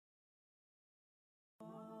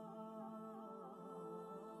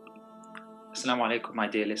Assalamu alaikum, my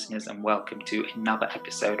dear listeners, and welcome to another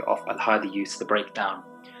episode of Al Hadith, The Breakdown.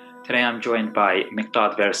 Today I'm joined by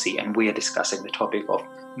Miqdad Versi, and we are discussing the topic of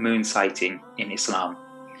moon sighting in Islam.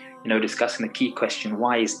 Discussing the key question,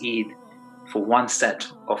 why is Eid for one set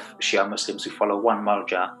of Shia Muslims who follow one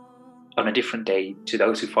marja on a different day to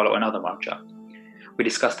those who follow another marja? We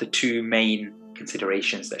discussed the two main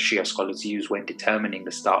considerations that Shia scholars use when determining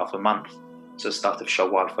the start of a month, so the start of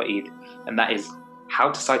Shawwal for Eid, and that is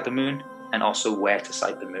how to sight the moon and also where to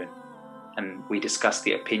sight the moon. And we discussed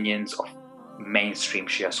the opinions of mainstream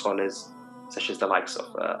Shia scholars, such as the likes of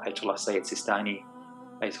Ayatollah Sayyid Sistani,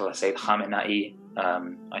 Ayatollah Sayyid Khamenei,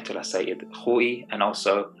 Ayatollah Sayyid Khoi, and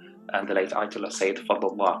also the late Ayatollah Sayyid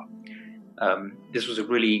Fadlullah. This was a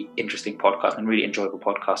really interesting podcast and really enjoyable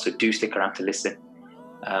podcast, so do stick around to listen.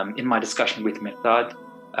 In my discussion with Miqdad,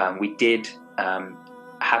 we did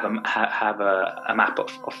have a map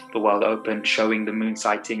of the world open showing the moon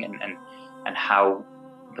sighting and how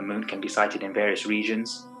the moon can be sighted in various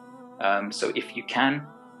regions. So if you can,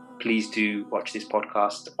 please do watch this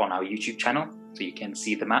podcast on our YouTube channel so you can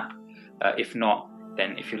see the map. If not,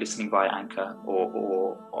 then if you're listening via Anchor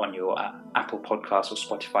or on your Apple Podcasts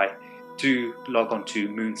or Spotify, do log on to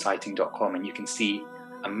moonsighting.com and you can see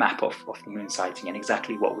a map of the moon sighting and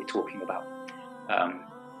exactly what we're talking about.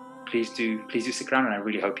 Please do stick around, and I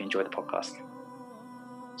really hope you enjoy the podcast.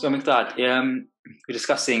 So Miqdad, we're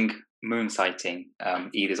discussing moon sighting.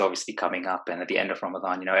 Eid is obviously coming up, and at the end of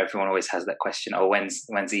Ramadan, everyone always has that question, when's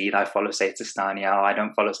Eid? I follow Sayyid Sistani. I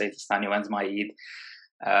don't follow Sayyid Sistani. When's my Eid?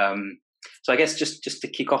 So I guess just to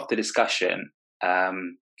kick off the discussion, a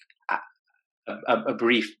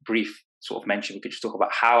brief sort of mention, we could just talk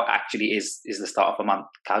about how actually is the start of a month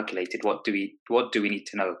calculated. What do we need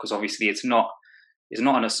to know? Because obviously it's not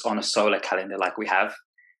on a solar calendar like we have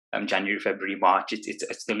January, February, March.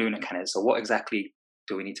 It's the lunar calendar. So what exactly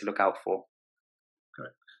do we need to look out for?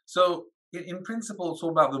 Correct. So in principle, it's all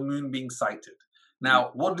about the moon being sighted. Now,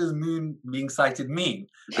 what does moon being sighted mean?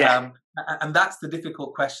 Yeah. And that's the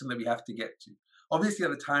difficult question that we have to get to. Obviously,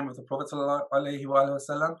 at the time of the Prophet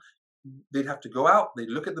ﷺ, they'd have to go out, they'd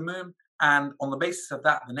look at the moon, and on the basis of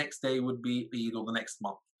that, the next day would be Eid or the next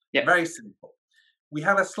month. Yeah. Very simple. We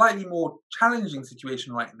have a slightly more challenging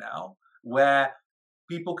situation right now where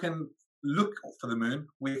people can look for the moon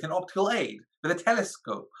with an optical aid, with a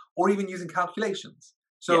telescope, or even using calculations.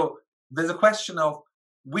 So there's a question of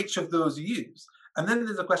which of those you use. And then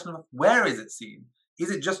there's a question of where is it seen?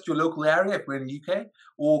 Is it just your local area if we're in the UK?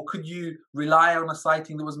 Or could you rely on a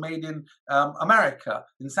sighting that was made in America,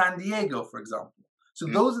 in San Diego, for example? So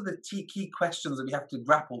those are the key questions that we have to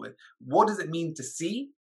grapple with. What does it mean to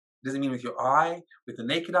see? Does it mean with your eye, with the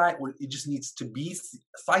naked eye, or it just needs to be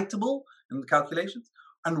sightable in the calculations?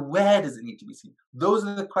 And where does it need to be seen? Those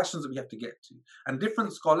are the questions that we have to get to. And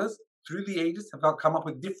different scholars through the ages have come up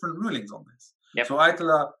with different rulings on this. Yep. So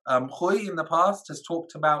Ayatollah Khoi in the past has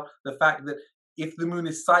talked about the fact that if the moon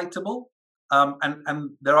is sightable,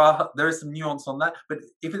 and there is some nuance on that, but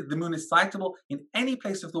if the moon is sightable in any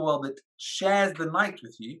place of the world that shares the night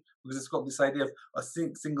with you, because it's got this idea of a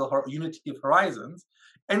single unity of horizons,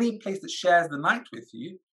 any place that shares the night with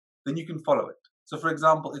you, then you can follow it. So, for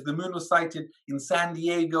example, if the moon was sighted in San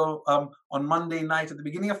Diego on Monday night at the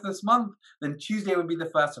beginning of this month, then Tuesday would be the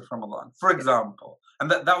first of Ramadan, for example. And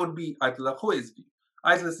that would be Ayatollah Khoi's view.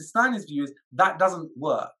 Ayatollah Sistani's view is that doesn't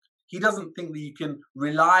work. He doesn't think that you can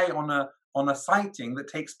rely on a sighting that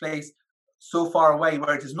takes place so far away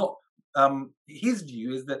where it is not. His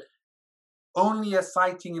view is that only a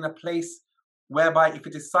sighting in a place whereby if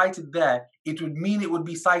it is sighted there, it would mean it would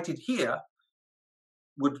be sighted here,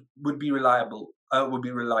 would be reliable, would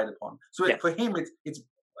be relied upon. So for him, it's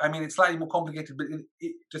slightly more complicated, but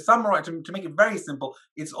to summarize, to make it very simple,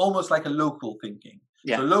 it's almost like a local thinking.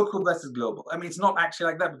 Yeah. So local versus global. It's not actually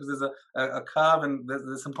like that because there's a curve and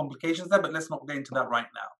there's some complications there, but let's not get into that right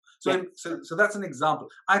now. So that's an example.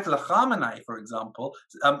 Ayatollah Khamenei, for example,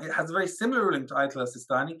 it has a very similar ruling to Ayatollah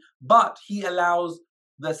Sistani, but he allows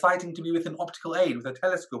the sighting to be with an optical aid, with a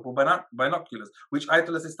telescope or binoculars, which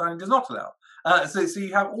Ayatollah Sistani does not allow. So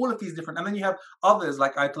you have all of these different, and then you have others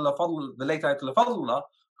like Ayatollah Fadl, the late Ayatollah Fadlullah,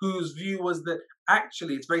 whose view was that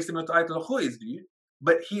actually it's very similar to Ayatollah Khoi's view,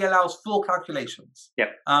 but he allows full calculations. Yep.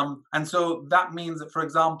 And so that means that, for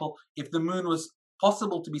example, if the moon was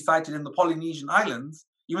possible to be sighted in the Polynesian Islands,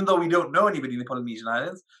 even though we don't know anybody in the Polynesian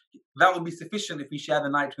Islands, that would be sufficient if we share the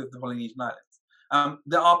night with the Polynesian Islands.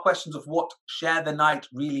 There are questions of what share the night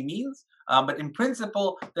really means, but in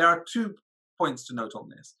principle, there are 2 points to note on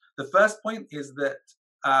this. The first point is that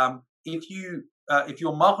if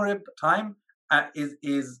your Maghrib time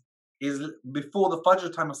is is before the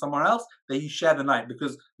Fajr time of somewhere else, then you share the night,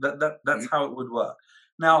 because that's how it would work.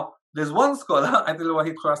 Now, there's one scholar, Adil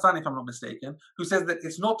Wahid Khurasani, if I'm not mistaken, who says that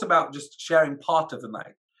it's not about just sharing part of the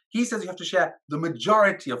night. He says you have to share the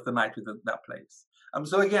majority of the night with that place.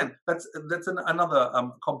 So again, that's another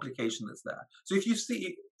complication that's there. So if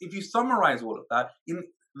you summarize all of that,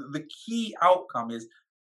 the key outcome is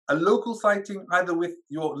a local sighting, either with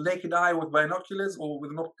your naked eye with binoculars or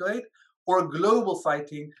with an optical aid, or a global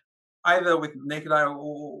sighting, either with naked eye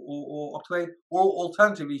or optical aid, or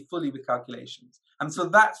alternatively fully with calculations. And so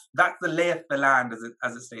that's the lay of the land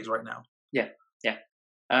as it stays right now. Yeah.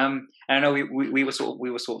 And I know we were sort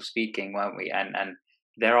of speaking, weren't we? And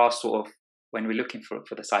there are sort of, when we're looking for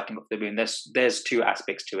the sighting of the moon, there's two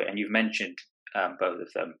aspects to it, and you've mentioned both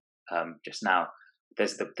of them just now.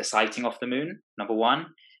 There's the sighting of the moon, number one.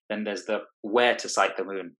 Then there's the where to sight the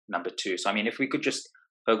moon, number two. So I mean, if we could just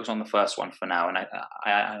focus on the first one for now, and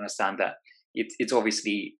I understand that it's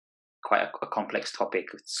obviously quite a complex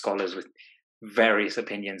topic with scholars with various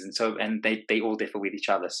opinions, and they all differ with each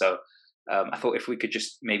other. So I thought if we could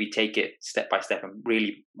just maybe take it step by step and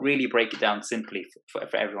really break it down simply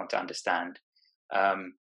for everyone to understand.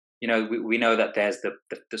 We know that there's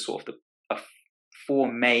the sort of the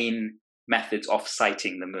four main methods of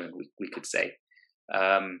sighting the moon, we could say.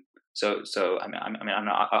 So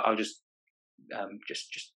I'll just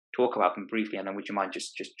talk about them briefly, and then would you mind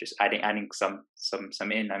just adding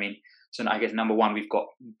some in? I mean, so I guess number one, we've got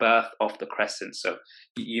birth of the crescent. So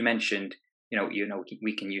you mentioned,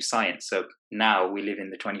 we can use science. So now we live in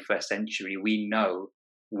the 21st century. We know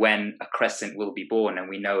when a crescent will be born, and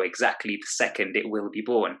we know exactly the second it will be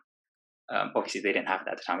born. Obviously, they didn't have it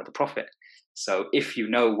at the time of the Prophet. So if you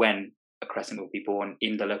know when a crescent will be born,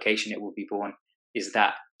 in the location it will be born, is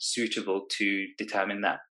that suitable to determine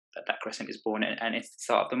that crescent is born and it's the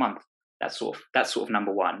start of the month? That's sort of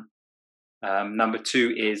number one. Number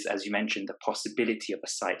two is, as you mentioned, the possibility of a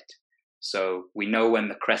sight. So we know when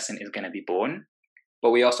the crescent is going to be born,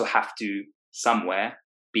 but we also have to somewhere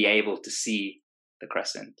be able to see the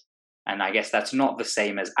crescent. And I guess that's not the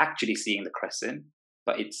same as actually seeing the crescent,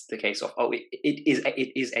 but it's the case of,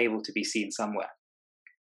 it is able to be seen somewhere.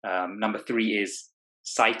 Number three is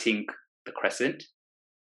sighting the crescent,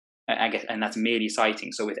 I guess, and that's merely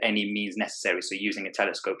sighting, so with any means necessary, so using a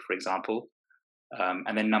telescope, for example.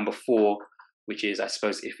 And then number four, which is, I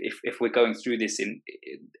suppose, if we're going through this,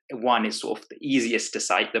 one is sort of the easiest to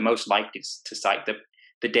sight, the most likely to sight,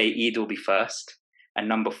 the day Eid will be first. And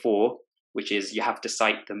number four, which is you have to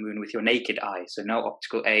sight the moon with your naked eye, so no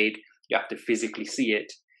optical aid, you have to physically see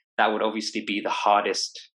it. That would obviously be the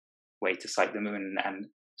hardest way to sight the moon, and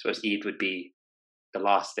so as Eid would be the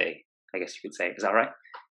last day, I guess you could say. Is that right?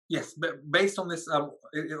 Yes, but based on this, on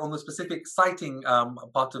the specific sighting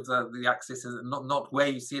part of the axis, not where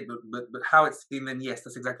you see it, but how it's seen, then yes,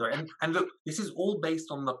 that's exactly right. And look, this is all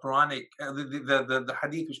based on the Quranic, the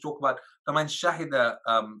hadith which talk about man shahida.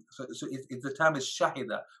 So the term is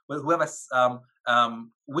shahida, whoever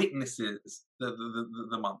witnesses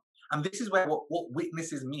the month. And this is where what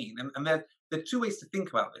witnesses mean. And there are two ways to think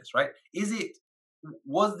about this, right?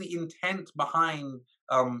 Was the intent behind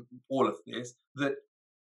all of this that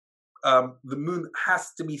the moon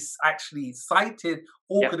has to be actually sighted,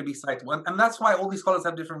 or could it be sightable? And that's why all these scholars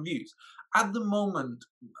have different views. At the moment,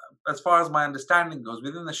 as far as my understanding goes,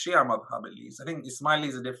 within the Shia madhab at least, I think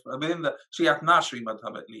Ismailis are different, within the Shia Nashri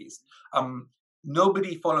madhab at least,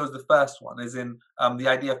 nobody follows the first one, as in the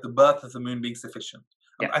idea of the birth of the moon being sufficient.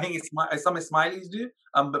 I think some Ismailis do,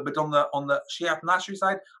 but on the Shia Nashri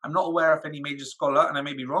side, I'm not aware of any major scholar, and I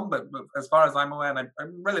may be wrong, but as far as I'm aware, and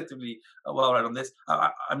I'm relatively well read on this,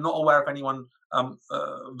 I'm not aware of anyone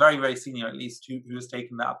very, very senior at least who has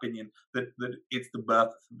taken that opinion that it's the birth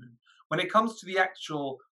of the moon. When it comes to the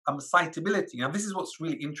actual sightability, now this is what's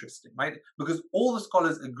really interesting, right? Because all the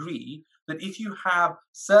scholars agree that if you have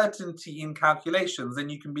certainty in calculations, then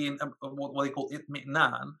you can be in what they call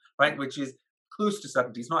itmi'nan, right, which is close to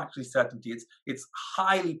certainty. It's not actually certainty. It's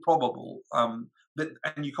highly probable that,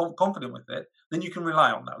 and you're confident with it, then you can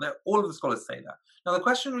rely on that. All of the scholars say that. Now the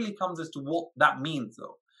question really comes as to what that means,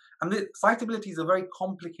 though. And the sightability is a very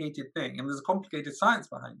complicated thing, and there's a complicated science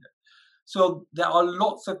behind it. So there are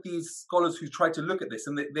lots of these scholars who try to look at this,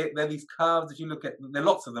 and there are these curves. If you look at, there are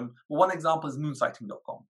lots of them. Well, one example is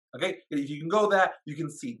moonsighting.com. Okay, if you can go there, you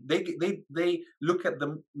can see they look at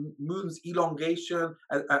the moon's elongation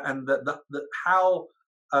and the how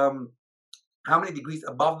many degrees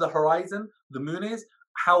above the horizon the moon is,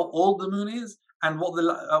 how old the moon is, and what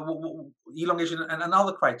the elongation and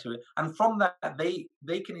another criteria. And from that, they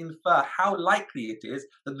can infer how likely it is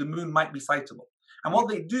that the moon might be sightable. And what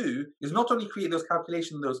they do is not only create those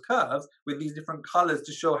calculations, those curves with these different colors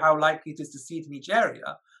to show how likely it is to see it in each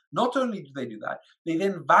area. Not only do they do that, they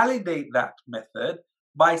then validate that method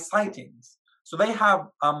by sightings. So they have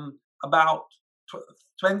about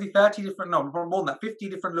 20, 30 different, no, more than that, 50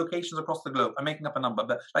 different locations across the globe. I'm making up a number,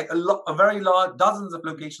 but like a very large, dozens of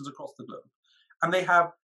locations across the globe. And they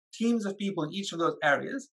have teams of people in each of those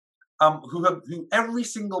areas who every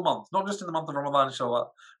single month, not just in the month of Ramadan and Shawwal,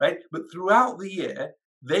 right, but throughout the year,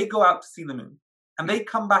 they go out to see the moon. And they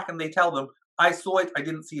come back and they tell them, I saw it, I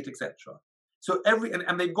didn't see it, etc. So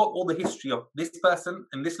and they've got all the history of this person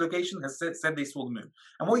in this location has said they saw the moon.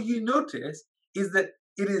 And what you notice is that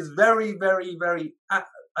it is very, very, very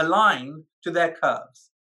aligned to their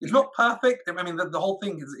curves. It's not perfect. I mean, the whole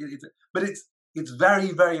thing but it's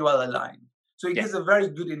very, very well aligned. So it gives a very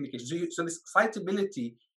good indication. So this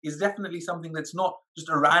sightability is definitely something that's not just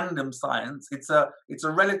a random science. It's a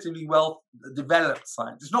relatively well developed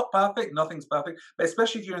science. It's not perfect. Nothing's perfect. But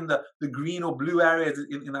especially if you're in the green or blue areas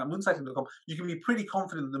in that moonsighting.com, you can be pretty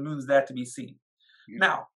confident the moon's there to be seen.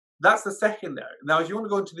 Now, that's the second area. Now, if you want to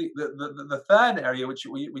go into the third area, which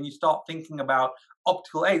when you start thinking about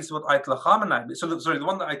optical aids, what Ayatollah Khamenei, the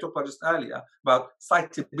one that I talked about just earlier about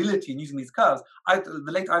sightability and using these curves,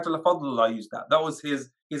 the late Ayatollah Fadlullah used that. That was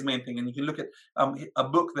his main thing. And you can look at a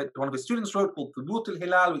book that one of his students wrote called Thubut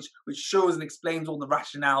al-Hilal, which shows and explains all the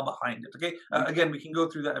rationale behind it. Okay, again, we can go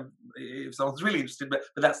through that if someone's really interested, but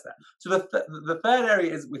that's that. So the third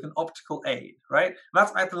area is with an optical aid, right? And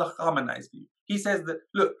that's Ayatollah Khamenei's view. He says that,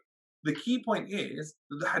 look, the key point is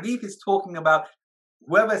that the hadith is talking about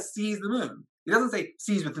whoever sees the moon. It doesn't say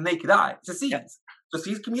sees with the naked eye. It says sees. Yeah. So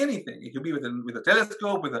sees can be anything. It could be with a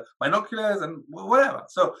telescope, with binoculars, and whatever.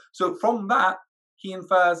 So from that, he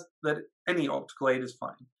infers that any optical aid is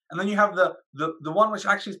fine. And then you have the one which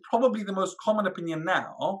actually is probably the most common opinion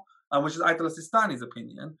now, which is Ayatollah Sistani's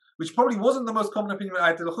opinion, which probably wasn't the most common opinion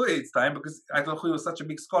at Ayatollah Khoei's time, because Ayatollah Khoi was such a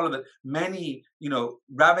big scholar that many,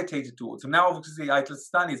 gravitated towards him. Now, obviously, Ayatollah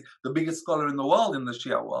Sistani is the biggest scholar in the world, in the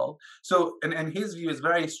Shia world. So, and his view is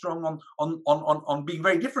very strong on being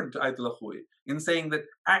very different to Ayatollah Khoi, in saying that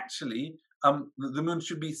actually the moon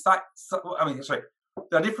should be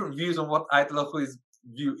there are different views on what Ayatollah Khoi's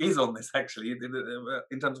view is on this, actually,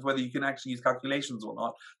 in terms of whether you can actually use calculations or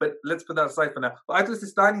not. But let's put that aside for now. But Ayatollah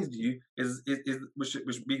Sistani's view is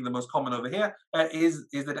which being the most common over here, is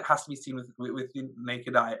that it has to be seen with the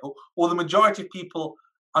naked eye, or the majority of people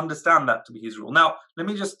understand that to be his rule. Now, let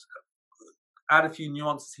me just add a few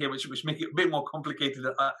nuances here, which make it a bit more complicated,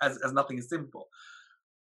 as nothing is simple.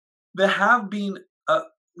 There have been,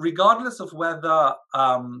 regardless of whether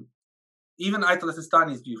even Ayatollah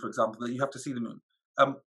Sistani's view, for example, that you have to see the moon.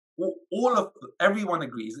 Everyone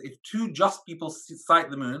agrees that if two just people sight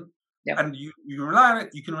the moon, and you rely on it,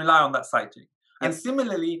 you can rely on that sighting. And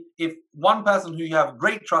similarly, if one person who you have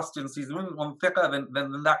great trust in sees the moon on thiqah,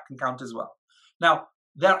 then that can count as well. Now,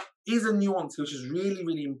 there is a nuance which is really,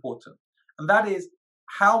 really important, and that is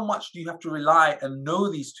how much do you have to rely and know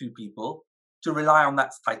these two people to rely on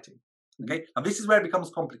that sighting? Okay, and this is where it becomes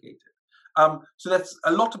complicated. So that's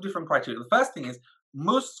a lot of different criteria. The first thing is,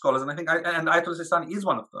 most scholars, and I think Ayatollah Sistani is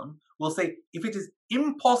one of them, will say if it is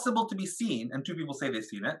impossible to be seen, and two people say they've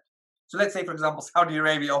seen it. So let's say, for example, Saudi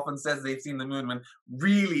Arabia often says they've seen the moon when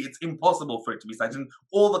really it's impossible for it to be sighted. And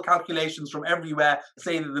all the calculations from everywhere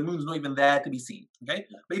say that the moon's not even there to be seen. Okay,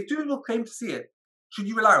 but if two people claim to see it, should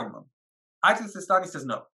you rely on them? Ayatollah Sistani says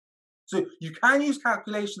no. So you can use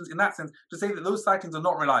calculations in that sense to say that those sightings are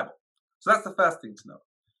not reliable. So that's the first thing to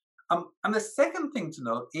know. And the second thing to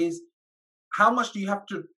know is, how much do you have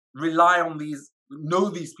to rely on know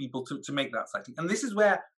these people to make that sighting? And this is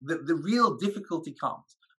where the real difficulty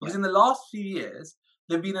comes. Because in the last few years,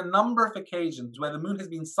 there have been a number of occasions where the moon has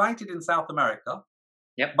been sighted in South America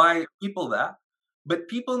by people there, but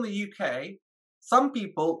people in the UK, some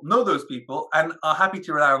people know those people and are happy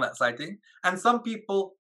to rely on that sighting, and some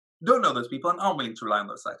people don't know those people and aren't willing to rely on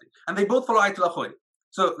those sightings. And they both follow Ayatollah Khoi.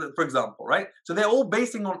 So, for example, right? So they're all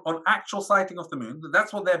basing on actual sighting of the moon.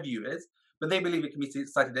 That's what their view is, but they believe it can be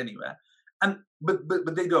sighted anywhere.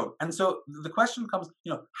 But they don't. And so the question comes,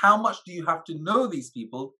 how much do you have to know these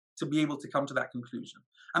people to be able to come to that conclusion?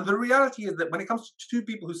 And the reality is that when it comes to two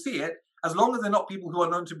people who see it, as long as they're not people who are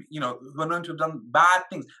known to be, who are known to have done bad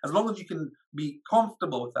things, as long as you can be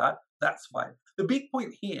comfortable with that, that's fine. The big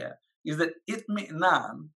point here is that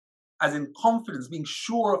itmi'nan, as in confidence, being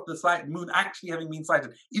sure of the moon actually having been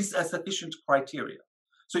sighted, is a sufficient criteria.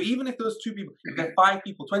 So even if those two people, if they're 5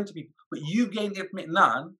 people, 20 people, but you gain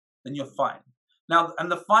itmi'nan, then you're fine. Now,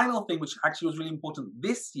 and the final thing, which actually was really important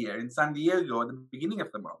this year in San Diego at the beginning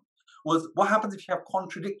of the month, was what happens if you have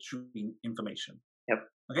contradictory information. Yep.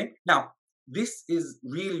 Okay. Now, this is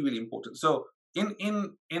really, really important. So in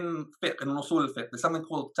fiqh, in usul al-fiqh, there's something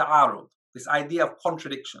called ta'arud, this idea of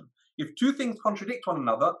contradiction. If two things contradict one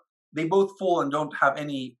another, they both fall and don't have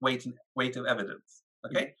any weight of evidence.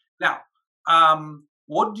 Okay. Now,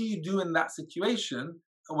 what do you do in that situation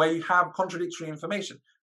where you have contradictory information?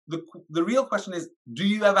 The real question is, do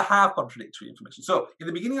you ever have contradictory information? So in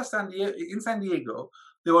the beginning of San Diego,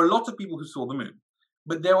 there were a lot of people who saw the moon,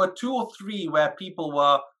 but there were 2 or 3 where people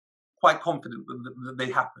were quite confident that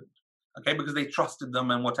they happened, okay, because they trusted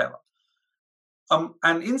them and whatever.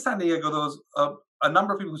 And in San Diego, there was a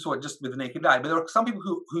number of people who saw it just with the naked eye, but there were some people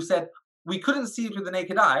who said we couldn't see it with the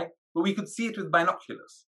naked eye, but we could see it with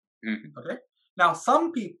binoculars. Mm-hmm. Okay. Now,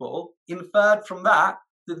 some people inferred from that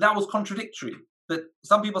that was contradictory. That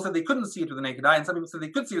some people said they couldn't see it with the naked eye, and some people said they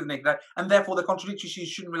could see it with the naked eye, and therefore the contradictory, you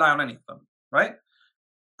shouldn't rely on any of them, right?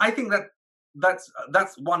 I think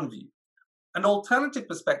that's one view. An alternative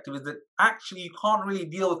perspective is that actually you can't really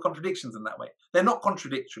deal with contradictions in that way. They're not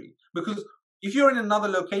contradictory, because if you're in another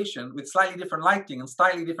location with slightly different lighting and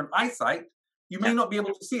slightly different eyesight, you may not be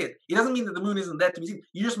able to see it. It doesn't mean that the moon isn't there to be seen.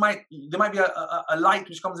 You just there might be a light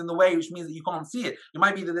which comes in the way, which means that you can't see it. It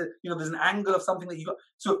might be that there's an angle of something that you got.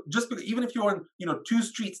 So just because, even if you're in 2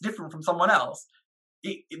 streets different from someone else,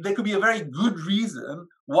 there could be a very good reason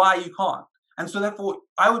why you can't. And so therefore,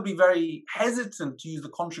 I would be very hesitant to use the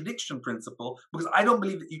contradiction principle, because I don't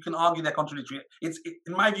believe that you can argue they're contradictory. In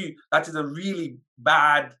my view, that is a really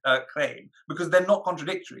bad claim, because they're not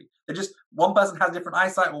contradictory. They're just, one person has different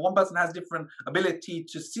eyesight, or one person has different ability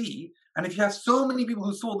to see. And if you have so many people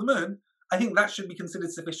who saw the moon, I think that should be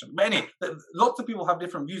considered sufficient. But anyway, lots of people have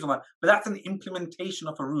different views on that, but that's an implementation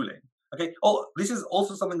of a ruling. Okay. Oh, this is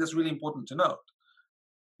also something that's really important to note.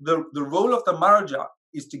 The role of the marja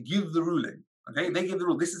is to give the ruling. Okay, they give the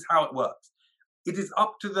rule. This is how it works. It is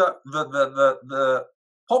up to the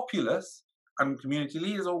populace and community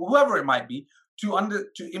leaders, or whoever it might be, to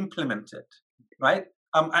implement it, right?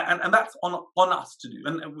 And that's on us to do.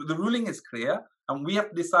 And the ruling is clear, and we have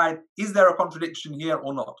to decide: is there a contradiction here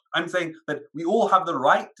or not? I'm saying that we all have the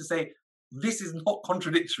right to say this is not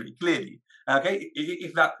contradictory. Clearly, okay,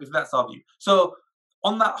 if that's our view. So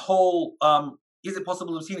on that whole. Is it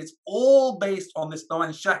possible to have seen? It's all based on this Tawan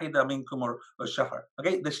Shahida minkum or Shahar.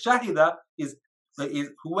 Okay, the Shahida is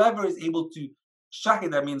whoever is able to.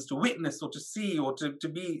 Shahida means to witness or to see or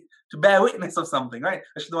to bear witness of something, right?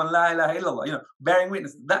 Ashhadu an la ilaha illallah, bearing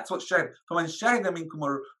witness. That's what Shahida. Faman Shahida minkum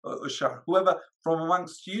or Shahar. Whoever from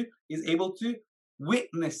amongst you is able to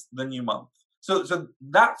witness the new month. So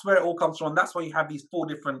that's where it all comes from. That's why you have these 4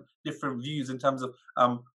 different views in terms of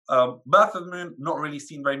birth of the moon, not really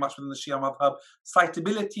seen very much within the Shia madhab.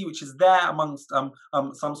 Sightability, which is there amongst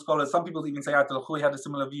some scholars. Some people even say Ayat al-Khawi had a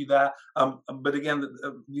similar view there. But again,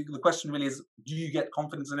 the question really is, do you get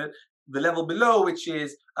confidence in it? The level below, which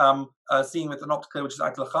is seeing with an optical, which is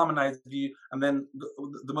Ayat al-Khamenei's view, and then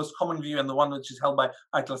the most common view, and the one which is held by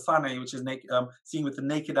Ayat al-Sanai, which is seeing with the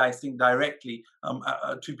naked eye, seeing directly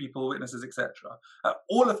 2 people, witnesses, etc.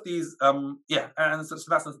 All of these, and so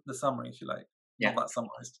that's the summary, if you like. Not that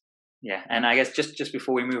summarized. Yeah, and I guess just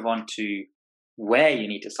before we move on to where you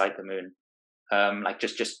need to sight the moon, like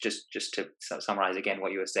just to summarize again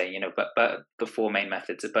what you were saying, but the 4 main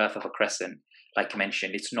methods: the birth of a crescent, like you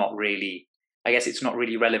mentioned, it's not really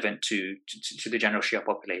relevant to the general Shia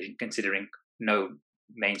population, considering no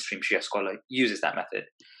mainstream Shia scholar uses that method.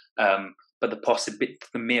 But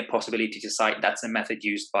the mere possibility to sight, that's a method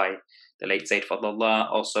used by the late Sayyid Fadlallah.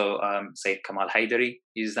 Also, Sayyid Kamal Haidari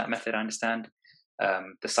uses that method, I understand.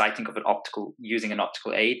 The sighting of using an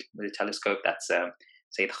optical aid with a telescope, that's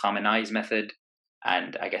Sayyid Khamenei's method.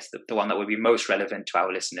 And I guess the one that would be most relevant to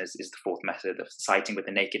our listeners is the 4th method of sighting with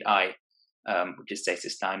the naked eye, which is Sayyid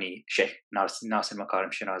Sistani, Sheikh Nasir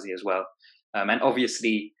Makarim Shirazi as well. And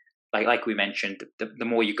obviously, like we mentioned, the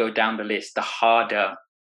more you go down the list, the harder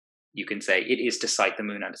you can say it is to sight the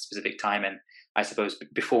moon at a specific time. And I suppose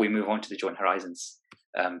before we move on to the Joint Horizons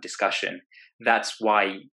discussion, that's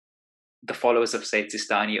why the followers of Sayyid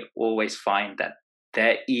Sistani always find that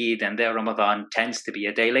their Eid and their Ramadan tends to be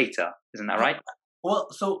a day later. Isn't that right? Well,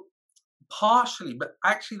 so partially, but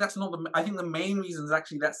actually that's not I think the main reason is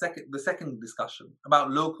actually the second discussion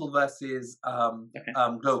about local versus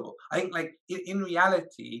global. I think in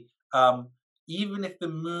reality, even if the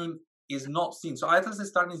moon is not seen, so Ayatollah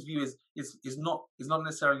Sistani's view is not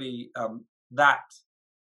necessarily that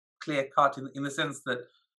clear cut in the sense that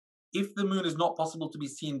if the moon is not possible to be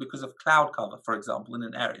seen because of cloud cover, for example, in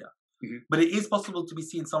an area, but it is possible to be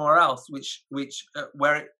seen somewhere else,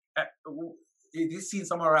 where it is seen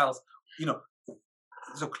somewhere else,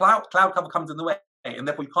 so cloud cover comes in the way, and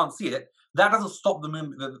therefore you can't see it. that doesn't stop the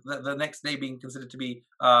moon the next day being considered to be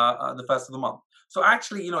the first of the month. So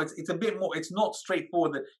actually, it's a bit more. It's not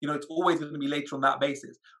straightforward that it's always going to be later on that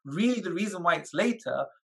basis. Really, the reason why it's later,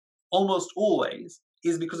 almost always,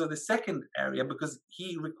 is because of the second area, because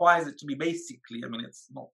he requires it to be basically, it's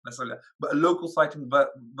not necessarily, but a local sighting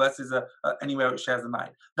versus anywhere it shares the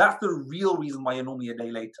night. That's the real reason why you're normally a day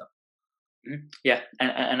later. Yeah,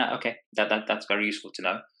 and okay, that's very useful to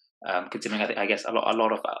know. Considering I guess a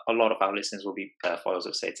lot of our listeners will be followers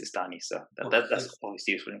of Sayyid Sistani, so that's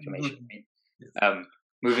obviously useful information.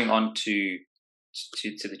 Moving on to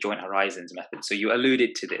the Joint Horizons method. So you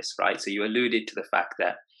alluded to this, right? So you alluded to the fact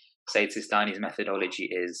that Sayyid Sistani's methodology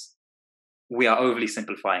is, we are overly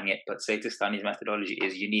simplifying it, but Sayyid Sistani's methodology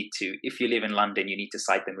is, you need to, if you live in London, you need to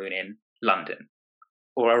sight the moon in London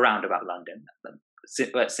or around about London,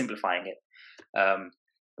 simplifying it.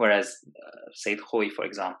 Whereas Sayyid Khoi, for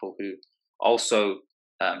example, who also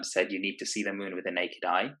said you need to see the moon with the naked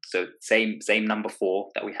eye. So same number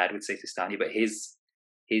 4 that we had with Sayyid Sistani, but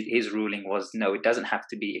his ruling was, no, it doesn't have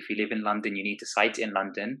to be. If you live in London, you need to sight it in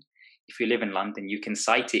London. If you live in London, you can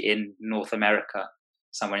sight it in North America,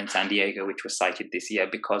 somewhere in San Diego, which was cited this year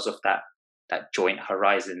because of that Joint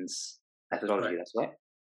Horizons methodology. Right. That's right.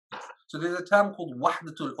 So there's a term called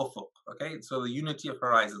Wahdatul Ufuq, okay? So the unity of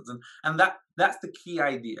horizons, and that's the key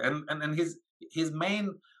idea. And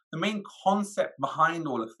the main concept behind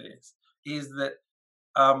all of this is that,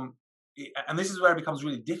 and this is where it becomes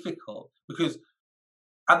really difficult, because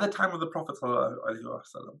at the time of the Prophet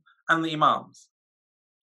ﷺ and the Imams,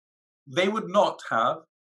 they would not have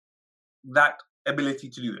that ability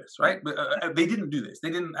to do this, right? But they didn't do this. They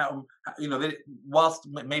didn't, whilst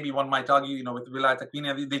maybe one might argue, with Wilayat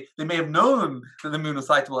Takwiniya, they may have known that the moon was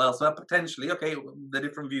sightable elsewhere, potentially. Okay, the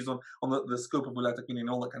different views on the scope of Wilayat Takwiniya and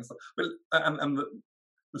all that kind of stuff, but and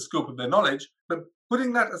the scope of their knowledge. But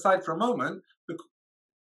putting that aside for a moment,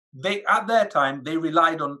 they at their time they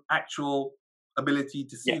relied on actual ability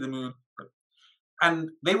to see the moon.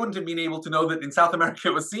 And they wouldn't have been able to know that in South America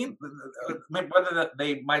it was seen. Whether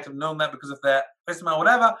they might have known that because of their festival or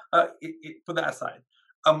whatever, put that aside.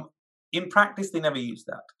 In practice, they never used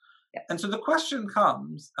that. Yeah. And so the question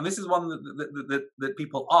comes, and this is one that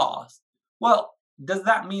people ask, well, does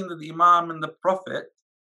that mean that the Imam and the Prophet,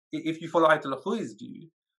 if you follow Ayatollah Khoi's view,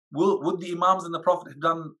 would the Imams and the Prophet have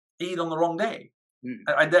done Eid on the wrong day,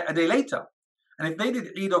 a day later? And if they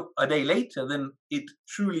did Eid a day later, then it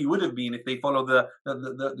truly would have been, if they follow the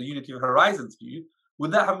Unity of Horizons view,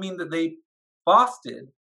 would that have mean that they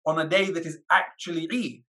fasted on a day that is actually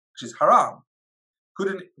Eid, which is haram?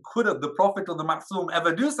 Could the Prophet or the Ma'soom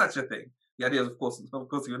ever do such a thing? The idea is, of course,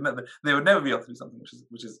 they would never be able to do something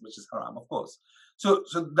which is haram, of course. So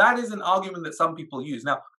that is an argument that some people use.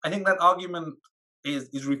 Now, I think that argument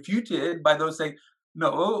is refuted by those saying,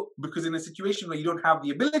 no, because in a situation where you don't have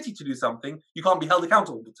the ability to do something, you can't be held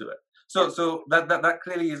accountable to it. So that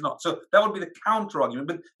clearly is not. So that would be the counter argument.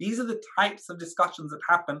 But these are the types of discussions that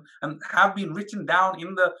happen and have been written down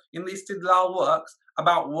in the Istidlal works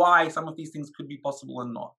about why some of these things could be possible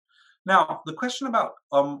and not. Now, the question about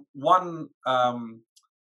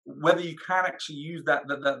whether you can actually use that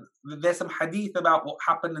there's some hadith about what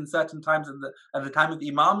happened in certain times at the time of the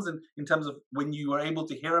Imams, and in terms of when you were able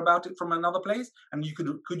to hear about it from another place, and you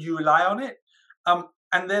could you rely on it? But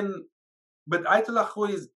Ayatollah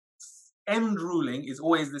Khoi's end ruling is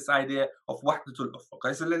always this idea of Wahdatul Ufuq.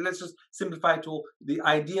 Okay? So let's just simplify it all, the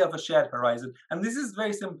idea of a shared horizon. And this is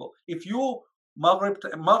very simple. If your Maghrib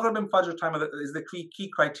and Fajr time is the key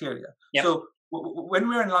criteria. Yep. So when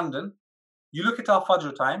we're in London, you look at our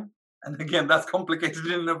Fajr time, and again, that's complicated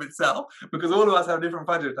in and of itself, because all of us have different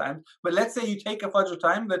Fajr times. But let's say you take a Fajr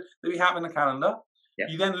time that we have in the calendar. Yeah.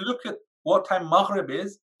 You then look at what time Maghrib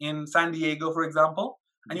is in San Diego, for example,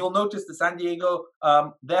 and you'll notice that San Diego,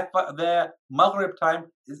 their Maghrib time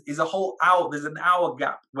is a whole hour. There's an hour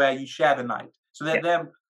gap where you share the night. So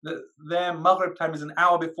their Maghrib time is an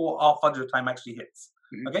hour before our Fajr time actually hits.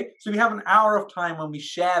 Mm-hmm. Okay, so we have an hour of time when we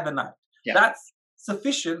share the night. Yeah. That's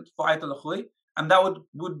sufficient for Ayatollah Khoi, and that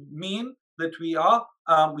would mean that we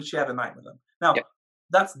share the night with them. Now,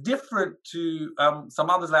 that's different to some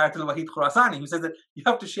others like Ayatollah Wahid Khurasani, who says that you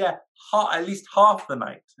have to share at least half the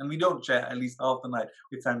night, and we don't share at least half the night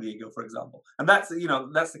with San Diego, for example. And that's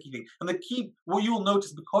the key thing. And what you'll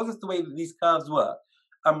notice, because it's the way that these curves work,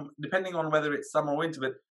 depending on whether it's summer or winter,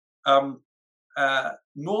 but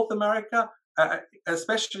North America,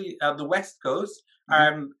 especially the West Coast,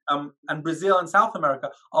 and Brazil and South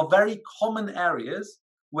America are very common areas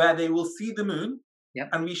where they will see the moon,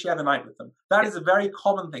 and we share the night with them. That is a very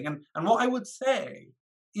common thing. And what I would say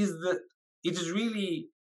is that it is really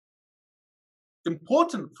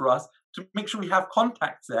important for us to make sure we have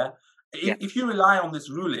contacts there. If you rely on this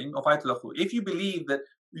ruling of Ayatul Akhu, if you believe that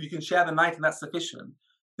you can share the night and that's sufficient,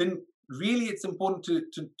 then really it's important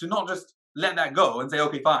to not just let that go and say,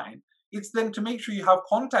 okay, fine. It's then to make sure you have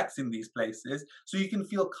contacts in these places so you can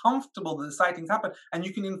feel comfortable that the sightings happen and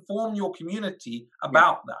you can inform your community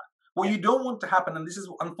about that. What you don't want to happen, and this is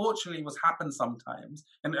unfortunately what's happened sometimes,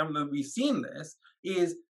 and we've seen this,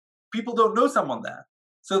 is people don't know someone there.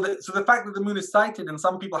 So the fact that the moon is sighted and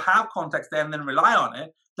some people have contacts there and then rely on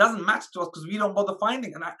it doesn't matter to us because we don't bother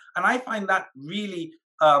finding. And I find that really,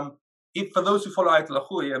 if for those who follow Ayatul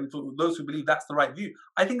Akhu and for those who believe that's the right view,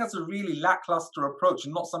 I think that's a really lackluster approach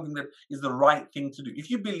and not something that is the right thing to do. If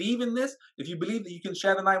you believe in this, if you believe that you can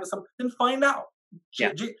share the night with someone, then find out.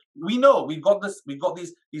 Yeah. We know we've got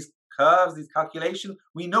these curves, these calculations.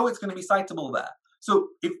 We know it's going to be sightable there. So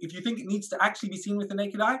if you think it needs to actually be seen with the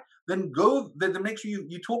naked eye, then go, then make sure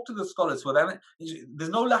you talk to the scholars for them. There's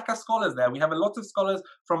no lack of scholars there. We have a lot of scholars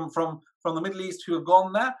from the Middle East who have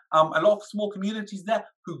gone there, a lot of small communities there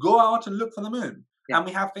who go out and look for the moon. Yeah. And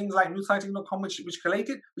we have things like moonsighting.com which collate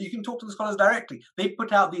it, but you can talk to the scholars directly. They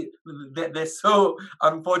put out they're so,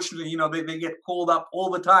 unfortunately, they get called up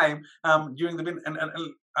all the time during the and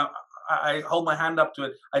I hold my hand up to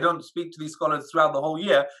it. I don't speak to these scholars throughout the whole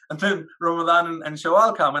year, and then Ramadan and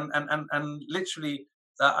Shawwal come, and literally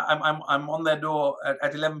I'm on their door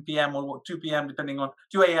at 11 p.m. or 2 p.m.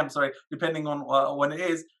 2 a.m. Sorry, depending on when it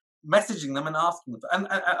is, messaging them and asking them.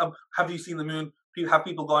 And have you seen the moon? Have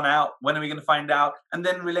people gone out? When are we going to find out? And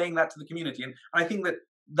then relaying that to the community. And I think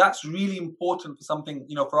that's really important for something,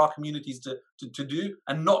 for our communities to do,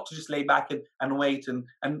 and not to just lay back and wait and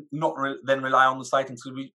not then rely on the sightings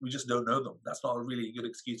because we just don't know them. That's not a really good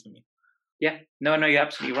excuse for me. Yeah, no, you're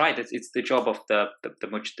absolutely right. It's the job of the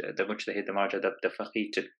mujtahid, the marja, the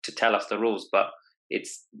faqih to tell us the rules, but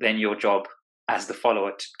it's then your job as the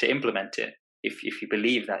follower to implement it. If you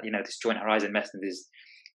believe that this Joint Horizon method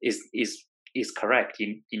is correct,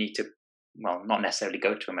 you need to, well, not necessarily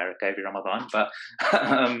go to America every Ramadan, but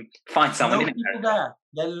find someone in America.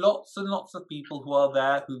 There are lots and lots of people who are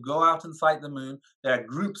there who go out and sight the moon. There are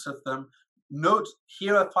groups of them. Note,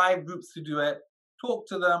 here are 5 groups who do it. Talk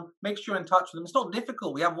to them. Make sure you're in touch with them. It's not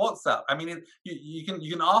difficult. We have WhatsApp. I mean, you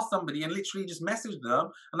can ask somebody and literally just message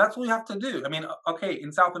them, and that's all you have to do. I mean, okay,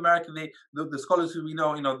 in South America, the scholars who we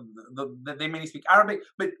know, they mainly speak Arabic,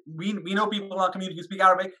 but we know people in our community who speak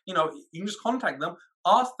Arabic. You can just contact them,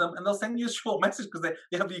 ask them, and they'll send you a short message because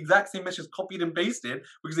they have the exact same message copied and pasted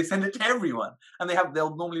because they send it to everyone, and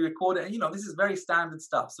they'll normally record it. And this is very standard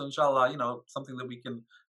stuff. So inshallah, something that we can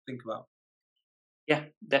think about. Yeah,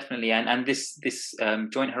 definitely. And this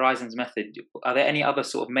Joint Horizons method, are there any other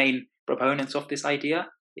sort of main proponents of this idea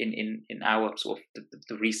in our sort of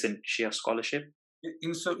the recent Shia scholarship?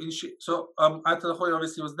 So Ayatul Akhu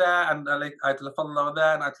obviously was there, and Ayatul Fadlullah was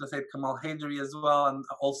there, and Ayatul Sayyid Kamal Haidari as well, and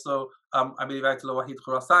also I believe Ayatul Wahid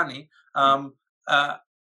Khurasani.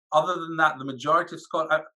 Other than that, the majority of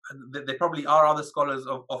scholars, there probably are other scholars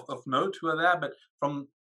of note who are there, but from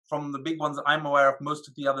the big ones that I'm aware of, most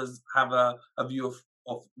of the others have a view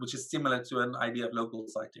of which is similar to an idea of local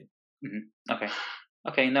sighting. Mm-hmm.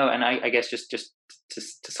 Okay. No, and I guess just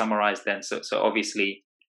to summarize then, so obviously,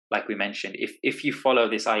 like we mentioned, if you follow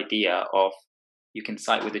this idea of you can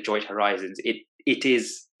sight with the Joint Horizons, it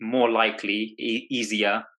is more likely,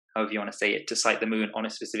 easier, however you want to say it, to sight the moon on a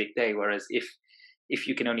specific day. Whereas if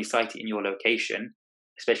you can only sight it in your location,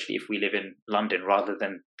 especially if we live in London rather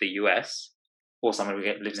than the US, or someone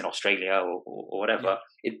who lives in Australia or whatever,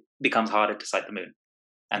 it becomes harder to sight the moon.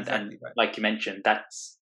 And exactly, right. Like you mentioned,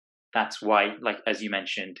 that's why, like as you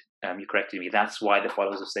mentioned, you corrected me, that's why the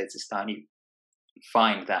followers of Sayyid Sistani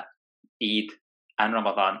find that Eid and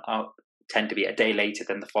Ramadan tend to be a day later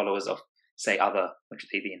than the followers of, say, other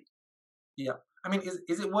Mujtahideen. Yeah. I mean,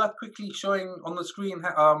 is it worth quickly showing on the screen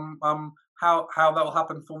how that will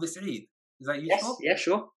happen for this Eid? Is that useful? Yes,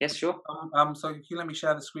 sure. So can you let me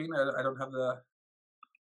share the screen? I don't have the...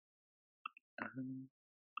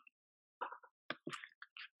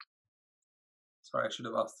 Sorry, I should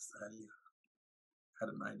have asked this earlier. I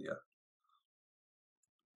had an idea.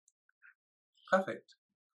 Perfect.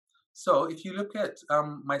 So if you look at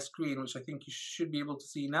my screen, which I think you should be able to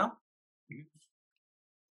see now. Is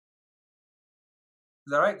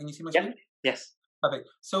that right? Can you see my screen? Yes. Perfect.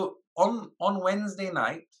 So on Wednesday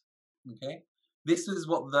night, okay, this is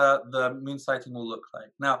what the moon sighting will look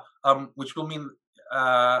like. Now, which will mean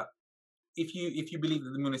if you believe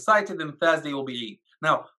that the moon is sighted, then Thursday will be Eid.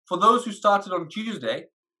 Now, for those who started on Tuesday,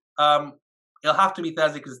 it'll have to be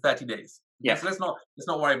Thursday because it's 30 days. Yeah. So let's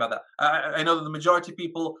not worry about that. I know that the majority of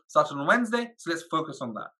people started on Wednesday, so let's focus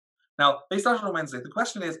on that. Now, they started on Wednesday. The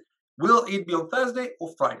question is, will Eid be on Thursday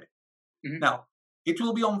or Friday? Mhm. Now, it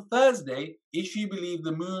will be on Thursday if you believe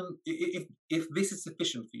the moon, if this is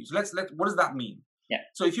sufficient for you. So what does that mean? Yeah.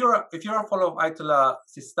 So if you're a follower of Ayatollah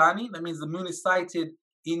Sistani, that means the moon is sighted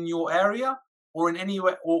in your area or in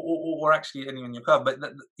anywhere, or actually anywhere in your curve, but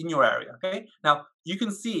in your area. Okay. Now you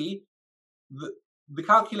can see the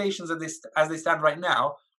calculations as they stand right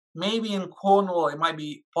now. Maybe in Cornwall it might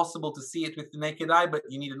be possible to see it with the naked eye, but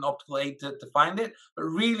you need an optical aid to find it. But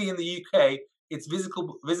really, in the UK, it's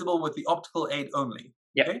visible with the optical aid only.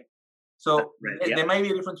 Yeah. Okay. So Yeah. there may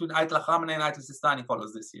be a difference between Ayatollah Khamenei and Ayatollah Sistani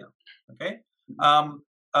followers this year. Okay.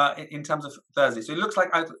 In terms of Thursday, so it looks like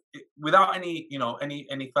without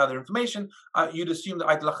any further information, you'd assume that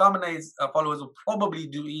Ayatollah Khamenei's followers will probably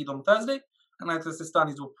do Eid on Thursday, and Ayatollah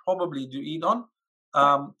Sistani's will probably do Eid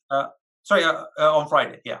on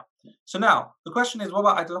Friday. Yeah. So now the question is, what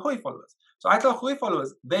about Ayatollah Khoi followers? So Ayatollah Khoi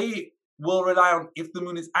followers, they will rely on if the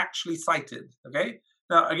moon is actually sighted. Okay.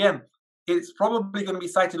 Now again, it's probably going to be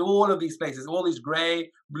sighted all of these places, all these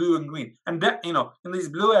gray, blue, and green. And in these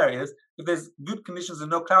blue areas, if there's good conditions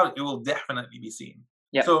and no cloud, it will definitely be seen.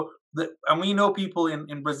 Yeah. So and we know people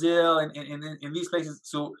in Brazil and in these places.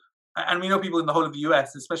 So and we know people in the whole of the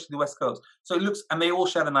US, especially the West Coast. So it looks, and they all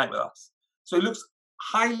share the night with us. So it looks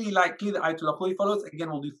highly likely that Ayatollah Khoi followers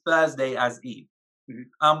again will do Thursday as Eid.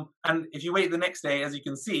 Mm-hmm. And if you wait the next day, as you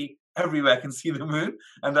can see, everywhere can see the moon,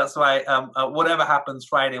 and that's why whatever happens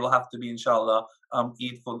Friday will have to be inshallah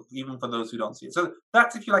Eid even for those who don't see it. So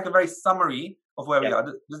that's, if you like, a very summary of where we are.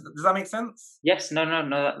 Does that make sense? Yes. No.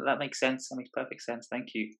 That makes sense. That makes perfect sense.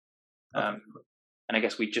 Thank you. Okay. And I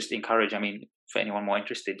guess we just encourage, for anyone more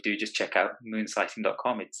interested, do just check out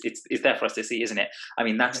moonsighting.com. It's there for us to see, isn't it?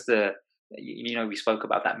 That's we spoke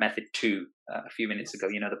about that method too a few minutes ago.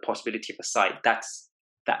 The possibility of a sight.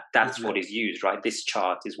 That's what is used, right? This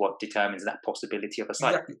chart is what determines that possibility of a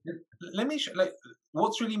sight. Exactly. Let me show,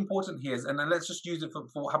 what's really important here is, and let's just use it for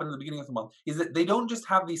what happened at the beginning of the month, is that they don't just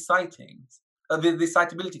have these sightings, the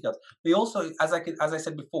sightability curves. They also, as I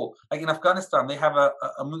said before, like in Afghanistan, they have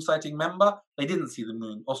a moon sighting member. They didn't see the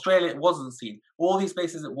moon. Australia, it wasn't seen. All these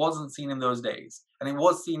places, it wasn't seen in those days, and it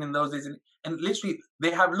was seen in those days. And literally,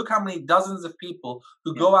 look how many dozens of people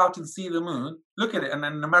who go out and see the moon. Look at it. And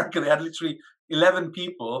then in America, they had literally 11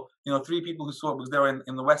 people. 3 people who saw it because they were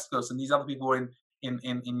in the West Coast, and these other people were in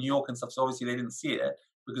New York and stuff. So obviously they didn't see it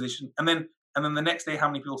because they shouldn't. And then the next day, how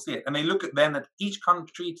many people see it? And they look at each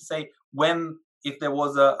country to say if there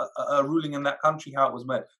was a ruling in that country, how it was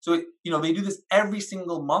made. So they do this every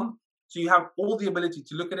single month. So you have all the ability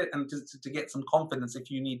to look at it and to get some confidence if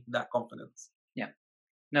you need that confidence. Yeah.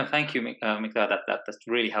 No, thank you, Miqdad. That's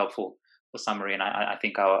really helpful for summary, and I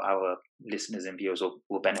think our listeners and viewers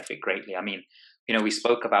will benefit greatly. We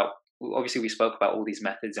spoke about all these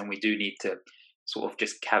methods, and we do need to sort of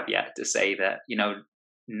just caveat to say that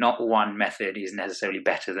not one method is necessarily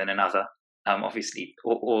better than another. Obviously,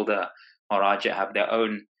 all the Maraja have their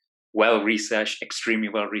own well-researched, extremely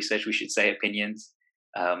well-researched, we should say, opinions.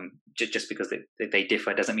 Just because they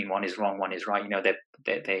differ doesn't mean one is wrong, one is right.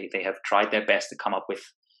 They have tried their best to come up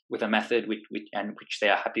with a method which they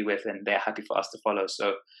are happy with, and they're happy for us to follow.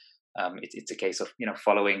 So it's a case of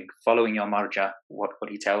following your marja, what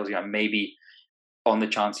he tells you, and maybe on the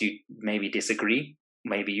chance you maybe disagree,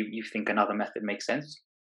 maybe you think another method makes sense,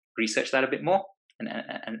 research that a bit more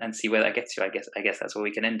and see where that gets you. I guess that's where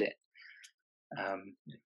we can end it.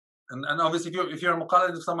 And obviously, if you're a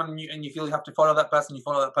muqallid of someone and you feel you have to follow that person, you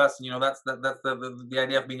follow that person. That's the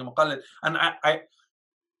idea of being a muqallid. And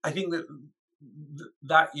I think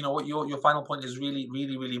that what your final point is really,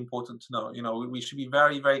 really, really important to know. We should be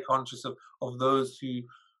very, very conscious of those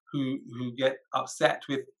who get upset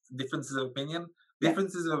with differences of opinion.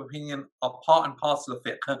 Differences of opinion are part and parcel of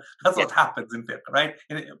fiqh. That's what happens in fiqh, right?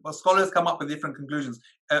 Scholars come up with different conclusions.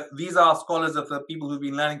 These are scholars of the people who've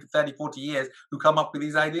been learning for 30, 40 years who come up with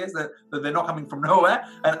these ideas that they're not coming from nowhere.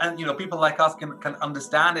 And people like us can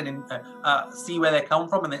understand and see where they come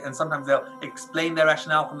from. And sometimes they'll explain their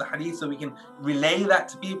rationale from the hadith so we can relay that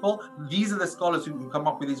to people. These are the scholars who come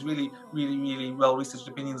up with these really, really, really well-researched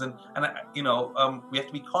opinions. And we have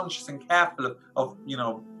to be conscious and careful of you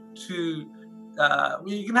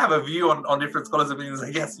can have a view on different scholars' opinions, I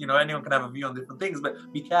guess. Anyone can have a view on different things, but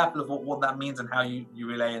be careful of what that means and how you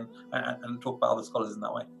relay and talk about other scholars in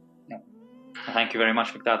that way. Yeah. Thank you very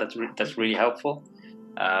much, Miqdad. That's really helpful.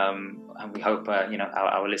 And we hope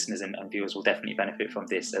our listeners and viewers will definitely benefit from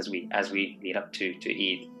this as we lead up to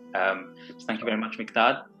Eid. So thank you very much,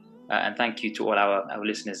 Miqdad. And thank you to all our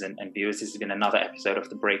listeners and viewers. This has been another episode of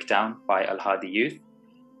The Breakdown by Al Hadi Youth.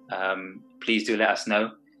 Please do let us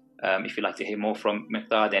know If you'd like to hear more from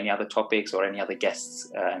Miqdad, any other topics or any other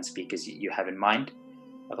guests and speakers you have in mind.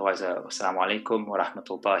 Otherwise, assalamu alaikum wa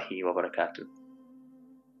rahmatullahi wa barakatuh.